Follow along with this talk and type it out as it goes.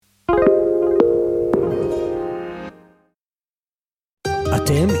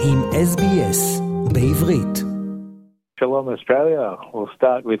אתם עם SBS בעברית. Shalom Australia. We'll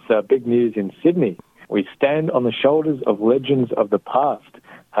start with big news in Sydney. We stand on the shoulders of legends of the past,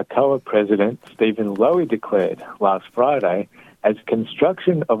 Hakoah President Stephen Lowy declared last Friday as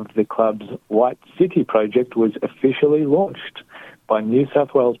construction of the club's White City project was officially launched by New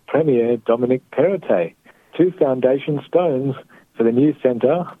South Wales Premier Dominic Perrottet. 2 foundation stones for the new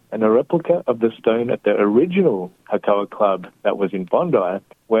centre and a replica of the stone at the original Hakoah Club that was in Bondi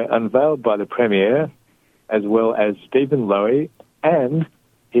were unveiled by the Premier, as well as Stephen Lowy and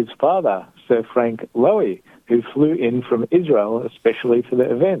his father, Sir Frank Lowy, who flew in from Israel especially for the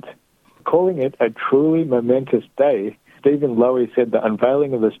event. Calling it a truly momentous day, Stephen Lowy said the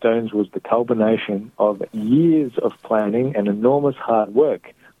unveiling of the stones was the culmination of years of planning and enormous hard work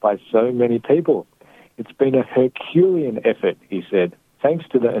by so many people. It's been a Herculean effort, he said. Thanks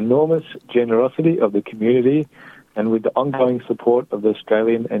to the enormous generosity of the community and with the ongoing support of the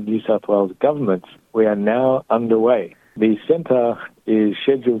Australian and New South Wales governments, we are now underway. The centre is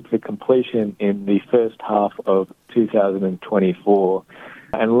scheduled for completion in the first half of 2024.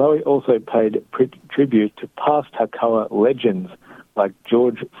 And Lowy also paid tribute to past Hakoah legends like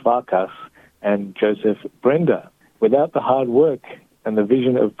George Farkas and Joseph Brenda. Without the hard work and the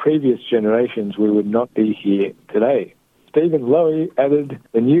vision of previous generations, we would not be here today. Stephen Lowy added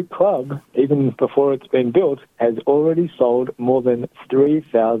the new club, even before it's been built, has already sold more than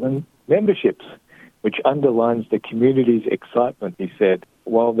 3,000 memberships, which underlines the community's excitement, he said.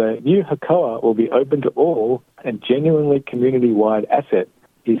 While the new Hakoah will be open to all, a genuinely community-wide asset,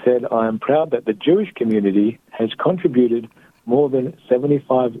 he said, I am proud that the Jewish community has contributed more than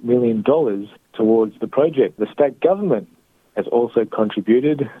 $75 million towards the project. The state government has also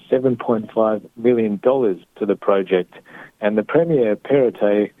contributed $7.5 million to the project. And the Premier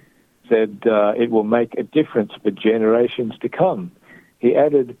Perrottet said it will make a difference for generations to come. He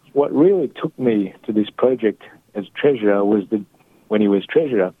added, what really took me to this project as treasurer when he was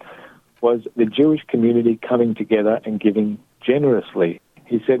treasurer, was the Jewish community coming together and giving generously.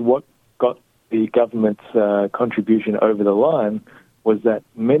 He said what got the government's contribution over the line was that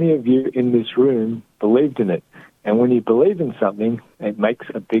many of you in this room believed in it. And when you believe in something, it makes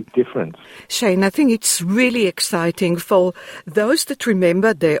a big difference. Shane, I think it's really exciting for those that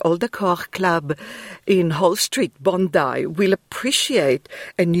remember the old Hakoah Club in Hull Street, Bondi, will appreciate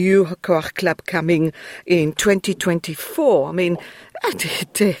a new Hakoah Club coming in 2024. I mean,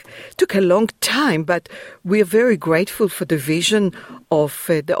 it took a long time, but we're very grateful for the vision of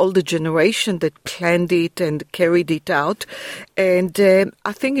the older generation that planned it and carried it out. And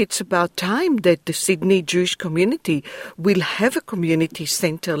I think it's about time that the Sydney Jewish community will have a community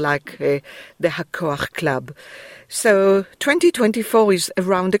centre like the Hakoah Club. So 2024 is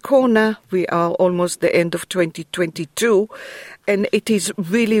around the corner. We are almost the end of 2022. And it is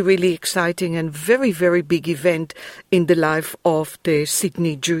really, really exciting and very, very big event in the life of the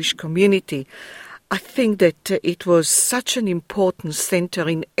Sydney Jewish community. I think that it was such an important centre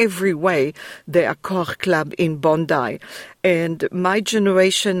in every way, the Hakoah Club in Bondi. And my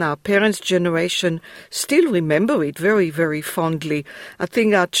generation, our parents' generation, still remember it very, very fondly. I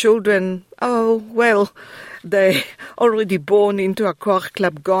think our children, they're already born into Hakoah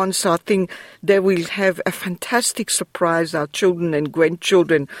Club gone, so I think they will have a fantastic surprise, our children and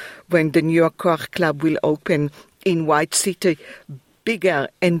grandchildren, when the new Hakoah Club will open in White City, bigger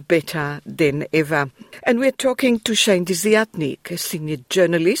and better than ever. And we're talking to Shane Desiatnik, a senior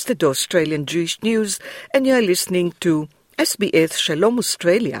journalist at the Australian Jewish News, and you're listening to SBS Shalom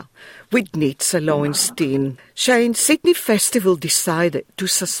Australia with Nitza Lowenstein. Shane, Sydney Festival decided to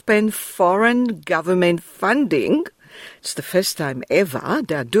suspend foreign government funding. It's the first time ever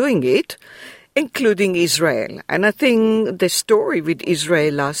they're doing it, including Israel. And I think the story with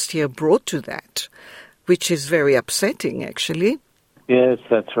Israel last year brought to that, which is very upsetting, actually. Yes,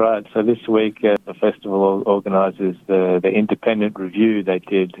 that's right. So this week, the festival organisers, the independent review they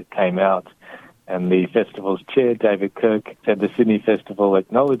did came out, and the festival's chair, David Kirk, said the Sydney Festival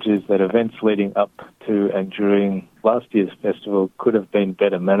acknowledges that events leading up to and during last year's festival could have been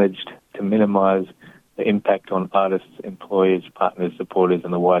better managed to minimise the impact on artists, employees, partners, supporters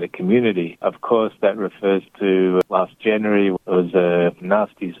and the wider community. Of course, that refers to last January. There was a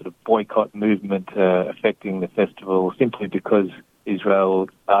nasty sort of boycott movement affecting the festival simply because Israel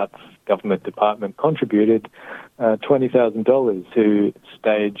Arts Government Department contributed $20,000 to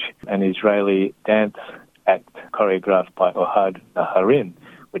stage an Israeli dance act choreographed by Ohad Naharin,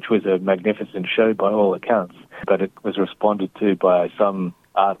 which was a magnificent show by all accounts. But it was responded to by some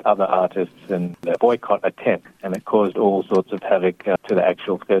other artists and a boycott attempt, and it caused all sorts of havoc to the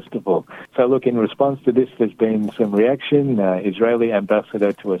actual festival. So look, in response to this, there's been some reaction. Israeli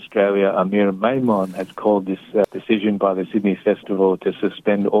ambassador to Australia, Amir Maimon, has called this decision by the Sydney Festival to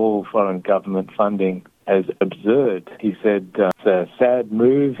suspend all foreign government funding as absurd. He said, it's a sad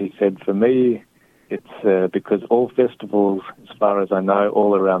move. He said, for me, it's because all festivals, as far as I know,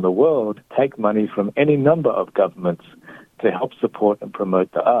 all around the world, take money from any number of governments to help support and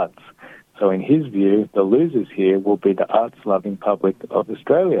promote the arts. So in his view, the losers here will be the arts-loving public of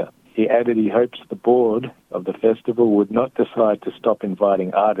Australia. He added he hopes the board of the festival would not decide to stop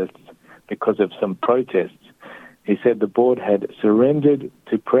inviting artists because of some protests. He said the board had surrendered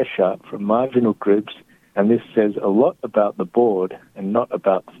to pressure from marginal groups, and this says a lot about the board and not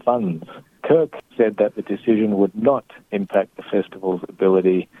about the funds. Kirk said that the decision would not impact the festival's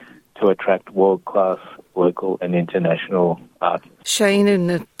ability to attract world-class local and international artists. Shane, in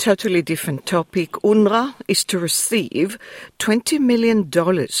a totally different topic, UNRWA is to receive $20 million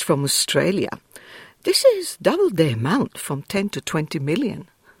from Australia. This is double the amount, from 10 to 20 million.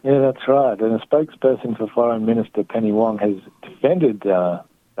 Yeah, that's right. And a spokesperson for Foreign Minister Penny Wong has defended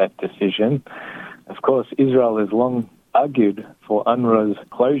that decision. Of course, Israel has long argued for UNRWA's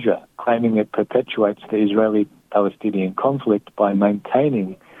closure, claiming it perpetuates the Israeli-Palestinian conflict by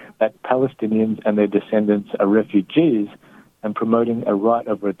maintaining that Palestinians and their descendants are refugees and promoting a right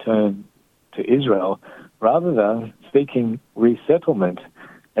of return to Israel, rather than seeking resettlement,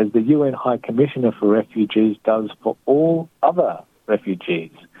 as the UN High Commissioner for Refugees does for all other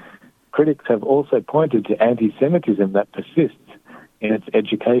refugees. Critics have also pointed to anti-Semitism that persists in its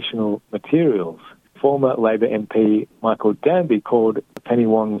educational materials. Former Labor MP Michael Danby called Penny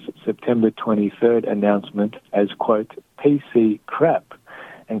Wong's September 23rd announcement as, quote, PC crap,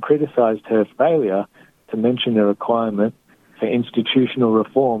 and criticised her failure to mention a requirement for institutional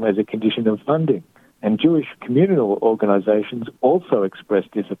reform as a condition of funding. And Jewish communal organisations also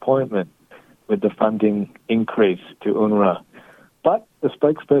expressed disappointment with the funding increase to UNRWA. But the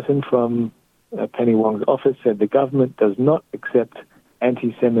spokesperson from Penny Wong's office said the government does not accept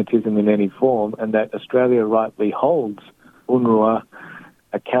anti-Semitism in any form, and that Australia rightly holds UNRWA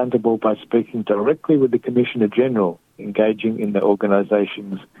accountable by speaking directly with the Commissioner General, engaging in the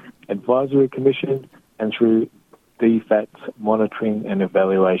organisation's advisory commission and through DFAT's monitoring and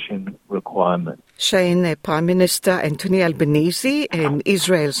evaluation requirement. Shane, Prime Minister Anthony Albanese and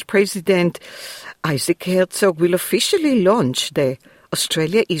Israel's President Isaac Herzog will officially launch the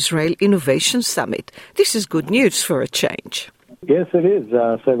Australia-Israel Innovation Summit. This is good news for a change. Yes, it is.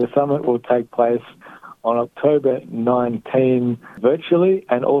 So the summit will take place on October 19 virtually,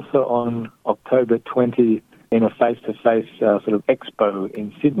 and also on October 20 in a face-to-face sort of expo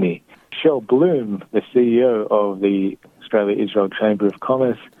in Sydney. Shel Bloom, the CEO of the Australia-Israel Chamber of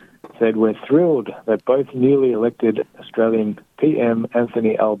Commerce, said, "We're thrilled that both newly elected Australian PM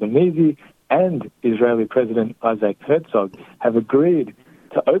Anthony Albanese and Israeli President Isaac Herzog have agreed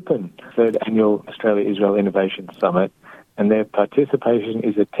to open the third annual Australia-Israel Innovation Summit, and their participation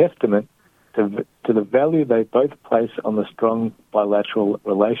is a testament to the value they both place on the strong bilateral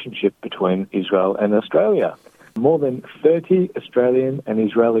relationship between Israel and Australia." More than 30 Australian and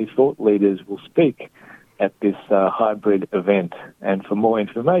Israeli thought leaders will speak at this hybrid event. And for more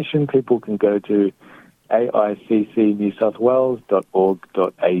information, people can go to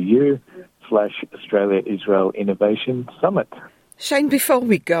aiccnewsouthwales.org.au/Australia-Israel Innovation Summit. Shane, before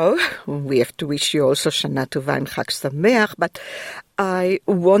we go, we have to wish you also Shana Tova and Chag Sameach, but I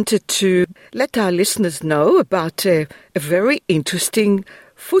wanted to let our listeners know about a very interesting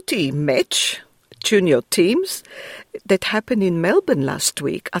footy match, junior teams, that happened in Melbourne last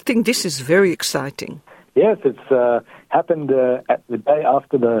week. I think this is very exciting. Yes, it's happened at the day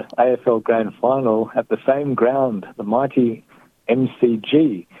after the AFL Grand Final at the same ground, the mighty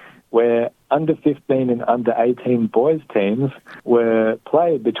MCG, where under 15 and under 18 boys teams were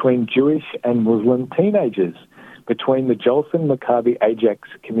played between Jewish and Muslim teenagers, between the Jolson Maccabi Ajax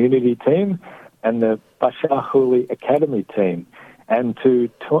community team and the Bashar Houli Academy team. And to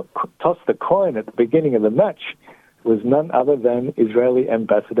toss the coin at the beginning of the match was none other than Israeli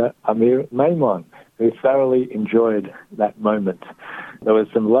Ambassador Amir Maimon, who thoroughly enjoyed that moment. There was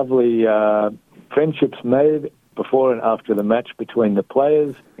some lovely friendships made before and after the match between the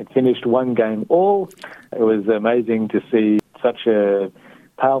players. It finished 1-1 all. It was amazing to see such a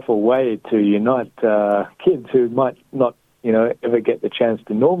powerful way to unite kids who might not, ever get the chance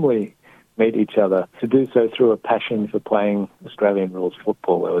to normally meet each other, to do so through a passion for playing Australian rules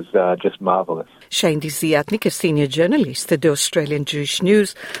football. It was just marvellous. Shane Desiatnik, a senior journalist at the Australian Jewish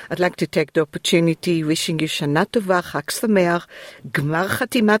News. I'd like to take the opportunity wishing you Shana Tova, Chag Sameach, Gmar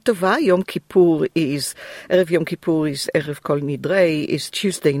Chatima Tova. Yom Kippur is Erev Kol Nidrei, is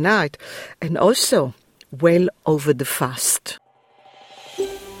Tuesday night, and also well over the fast.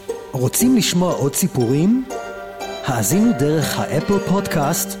 רוצים לשמוע עוד סיפורים? האזינו דרך האפל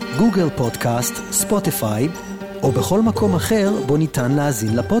פודקאסט, גוגל פודקאסט, ספוטיפיי, או בכל מקום אחר בו ניתן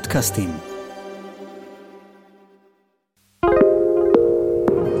להאזין לפודקאסטים.